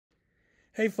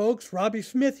Hey folks, Robby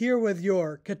Smith here with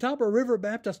your Catawba River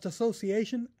Baptist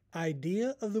Association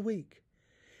Idea of the Week.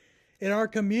 In our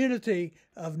community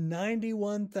of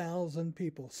 91,000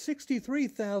 people,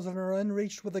 63,000 are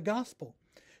unreached with the gospel.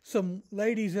 Some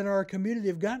ladies in our community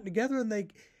have gotten together and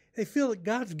they feel that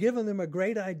God's given them a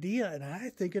great idea, and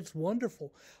I think it's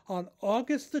wonderful. On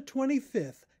August the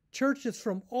 25th, churches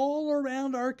from all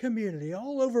around our community,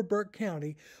 all over Burke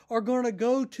County, are going to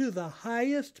go to the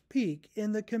highest peak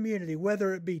in the community,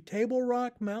 whether it be Table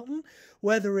Rock Mountain,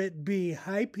 whether it be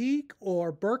High Peak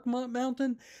or Burkemont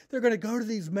Mountain. They're going to go to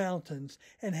these mountains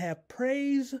and have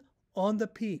praise on the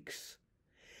peaks.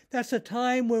 That's a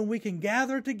time when we can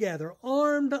gather together,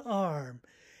 arm to arm,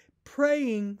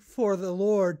 praying for the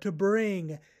Lord to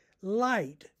bring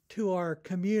light to our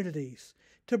communities,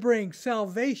 to bring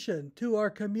salvation to our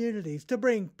communities, to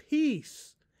bring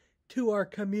peace to our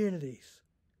communities.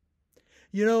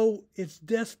 You know, it's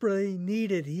desperately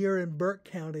needed here in Burke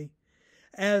County,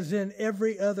 as in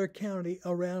every other county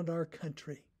around our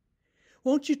country.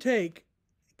 Won't you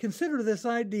consider this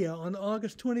idea on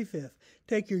August 25th.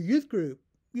 Take your youth group,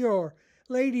 your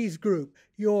ladies group,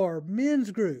 your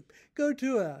men's group. Go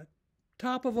to a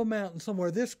top of a mountain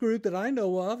somewhere. This group that I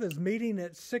know of is meeting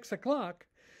at 6 o'clock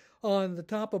on the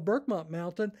top of Burkemont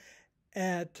Mountain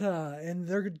and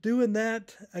they're doing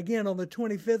that again on the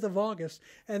 25th of August,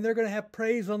 and they're going to have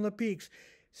praise on the peaks,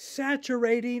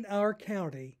 saturating our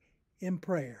county in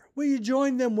prayer. Will you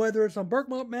join them, whether it's on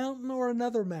Burkemont Mountain or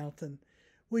another mountain?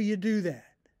 Will you do that?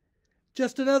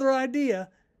 Just another idea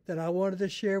that I wanted to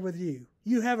share with you.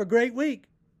 You have a great week.